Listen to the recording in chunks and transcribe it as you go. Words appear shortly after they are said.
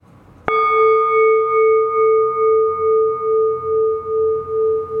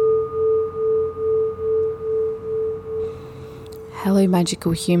Hello,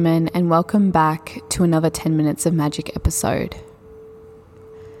 magical human, and welcome back to another 10 Minutes of Magic episode.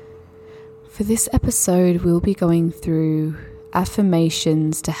 For this episode, we'll be going through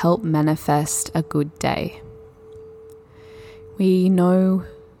affirmations to help manifest a good day. We know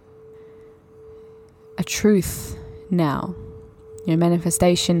a truth now.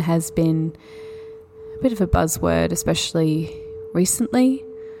 Manifestation has been a bit of a buzzword, especially recently,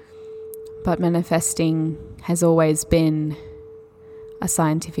 but manifesting has always been a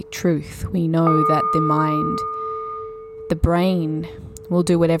scientific truth. We know that the mind, the brain, will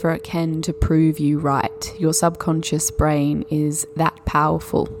do whatever it can to prove you right. Your subconscious brain is that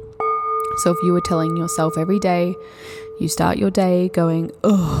powerful. So if you were telling yourself every day, you start your day going,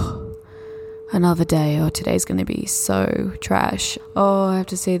 oh, another day, oh, today's going to be so trash. Oh, I have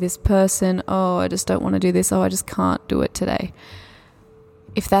to see this person. Oh, I just don't want to do this. Oh, I just can't do it today.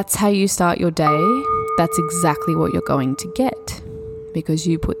 If that's how you start your day, that's exactly what you're going to get. Because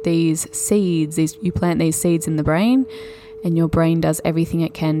you put these seeds, you plant these seeds in the brain, and your brain does everything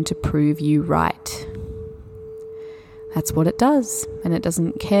it can to prove you right. That's what it does. And it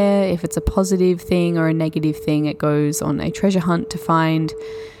doesn't care if it's a positive thing or a negative thing. It goes on a treasure hunt to find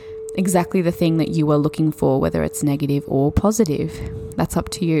exactly the thing that you are looking for, whether it's negative or positive. That's up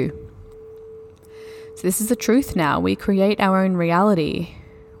to you. So this is the truth now. We create our own reality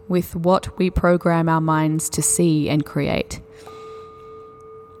with what we program our minds to see and create.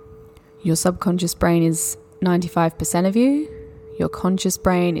 Your subconscious brain is 95% of you. Your conscious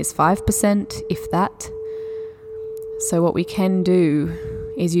brain is 5%, if that. So what we can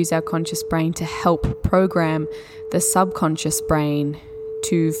do is use our conscious brain to help program the subconscious brain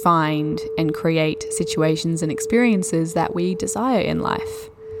to find and create situations and experiences that we desire in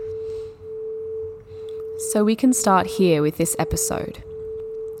life. So we can start here with this episode.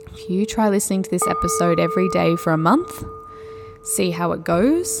 If you try listening to this episode every day for a month, see how it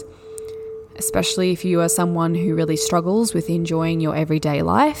goes. Especially if you are someone who really struggles with enjoying your everyday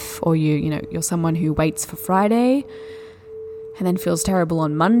life, or you're someone who waits for Friday and then feels terrible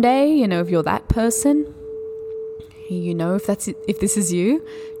on Monday. If you're that person, if this is you,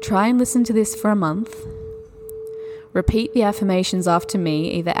 try and listen to this for a month. Repeat the affirmations after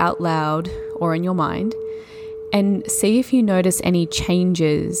me, either out loud or in your mind, and see if you notice any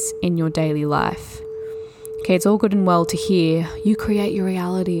changes in your daily life. Okay, it's all good and well to hear, you create your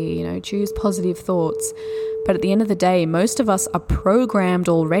reality, choose positive thoughts. But at the end of the day, most of us are programmed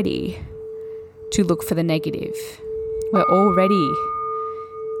already to look for the negative. We're already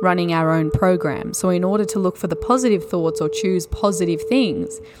running our own program. So in order to look for the positive thoughts or choose positive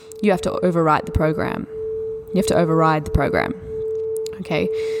things, you have to overwrite the program. You have to override the program. Okay,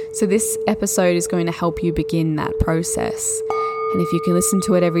 so this episode is going to help you begin that process. And if you can listen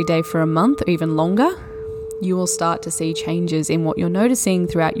to it every day for a month or even longer, you will start to see changes in what you're noticing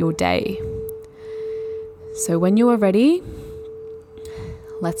throughout your day. So when you are ready,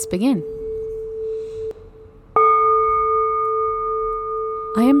 let's begin.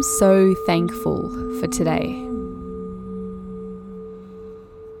 I am so thankful for today.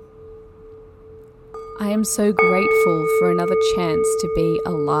 I am so grateful for another chance to be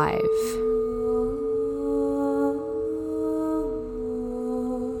alive.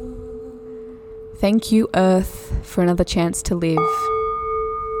 Thank you, Earth, for another chance to live.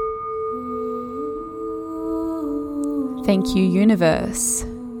 Thank you, Universe,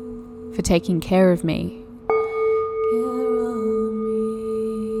 for taking care of me.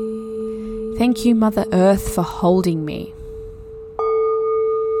 Thank you, Mother Earth, for holding me.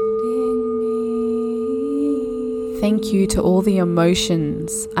 Thank you to all the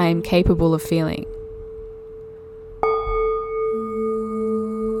emotions I am capable of feeling.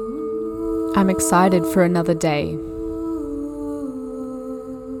 I'm excited for another day.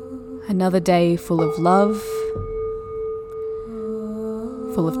 Another day full of love,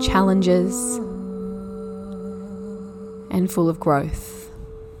 full of challenges, and full of growth.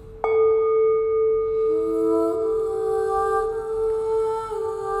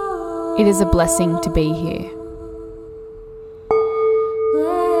 It is a blessing to be here.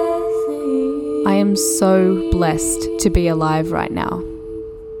 I am so blessed to be alive right now.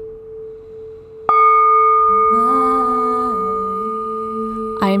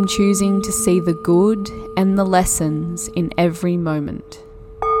 I am choosing to see the good and the lessons in every moment.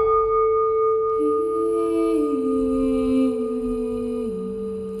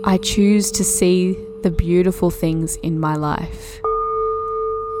 I choose to see the beautiful things in my life.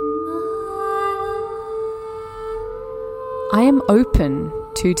 I am open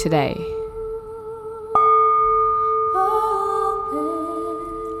to today.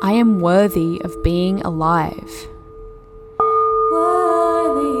 I am worthy of being alive.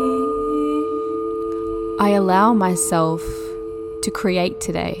 I allow myself to create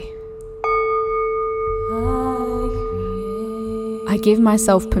today. I give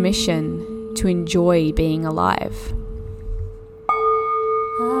myself permission to enjoy being alive.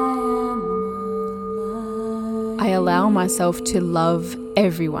 I allow myself to love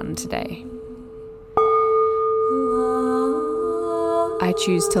everyone today. I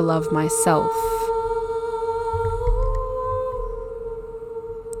choose to love myself.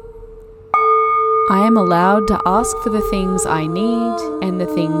 I am allowed to ask for the things I need and the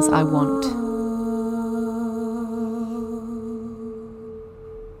things I want.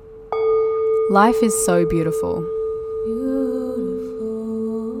 Life is so beautiful.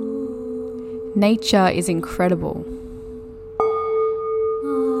 Nature is incredible.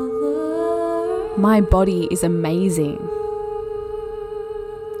 My body is amazing.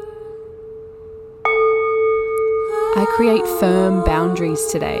 I create firm boundaries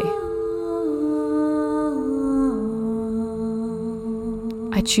today.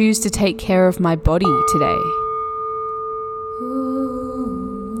 I choose to take care of my body today.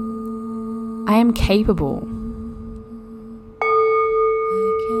 I am capable.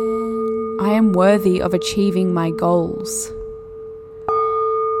 I am worthy of achieving my goals.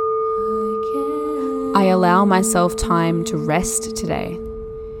 I allow myself time to rest today.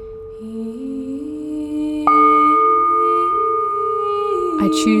 I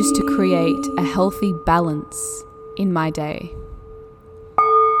choose to create a healthy balance in my day.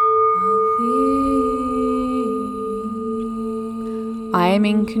 I am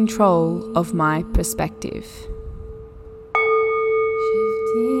in control of my perspective.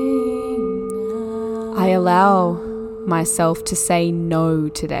 I allow myself to say no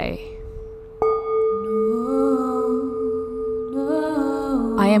today.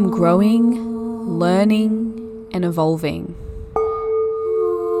 I am growing, learning, and evolving.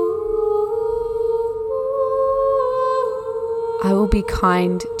 I will be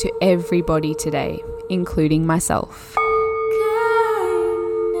kind to everybody today, including myself.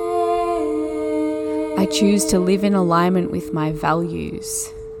 I choose to live in alignment with my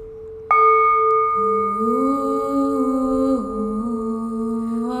values.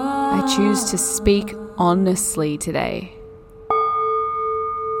 I choose to speak honestly today.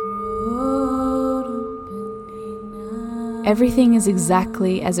 Everything is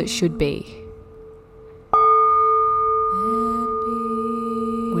exactly as it should be.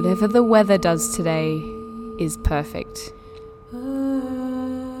 Whatever the weather does today is perfect.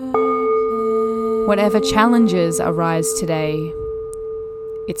 Whatever challenges arise today,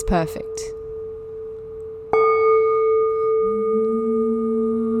 it's perfect.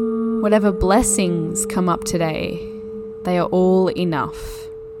 Whatever blessings come up today, they are all enough.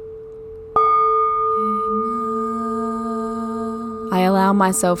 I allow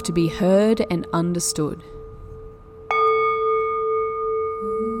myself to be heard and understood.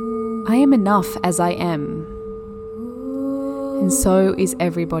 I am enough as I am, and so is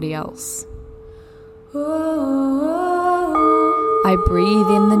everybody else. I breathe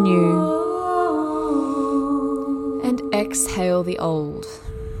in the new and exhale the old.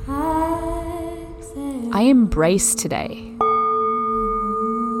 I embrace today.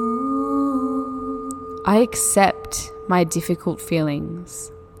 I accept my difficult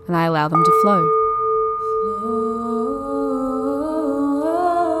feelings and I allow them to flow.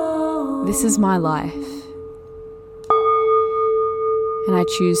 This is my life, and I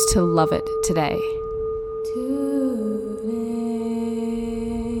choose to love it today.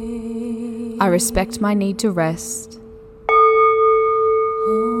 I respect my need to rest.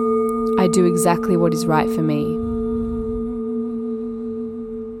 I do exactly what is right for me.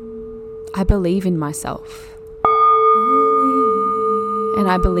 I believe in myself, and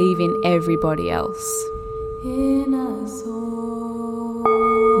I believe in everybody else.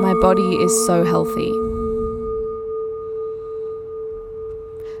 My body is so healthy.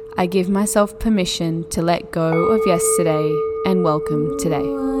 I give myself permission to let go of yesterday and welcome today.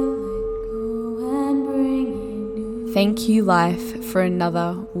 Thank you, life, for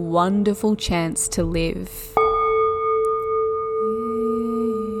another wonderful chance to live.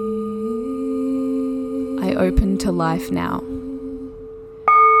 I open to life now.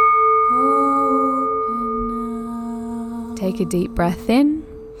 Take a deep breath in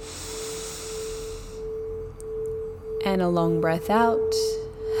and a long breath out.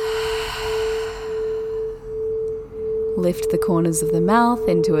 Lift the corners of the mouth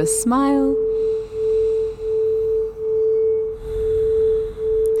into a smile.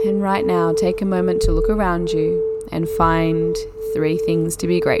 And right now, take a moment to look around you and find 3 things to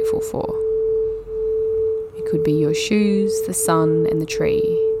be grateful for. It could be your shoes, the sun, and the tree.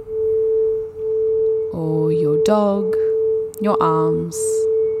 or your dog, your arms,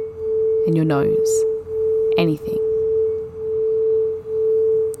 and your nose. Anything.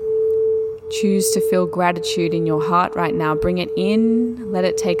 Choose to feel gratitude in your heart right now. Bring it in. Let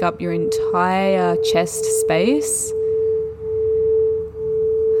it take up your entire chest space.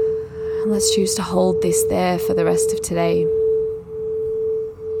 And let's choose to hold this there for the rest of today.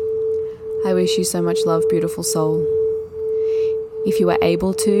 I wish you so much love, beautiful soul. If you are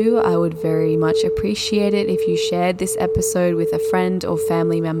able to, I would very much appreciate it if you shared this episode with a friend or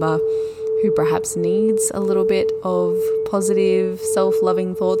family member who perhaps needs a little bit of positive,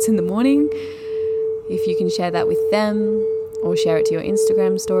 self-loving thoughts in the morning. If you can share that with them or share it to your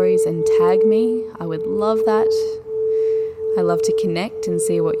Instagram stories and tag me, I would love that. I love to connect and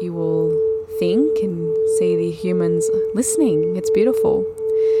see what you all think and see the humans listening. It's beautiful.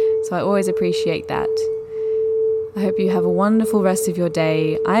 So I always appreciate that. I hope you have a wonderful rest of your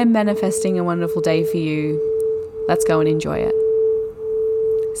day. I am manifesting a wonderful day for you. Let's go and enjoy it.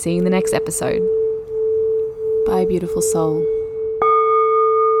 See you in the next episode. Bye, beautiful soul.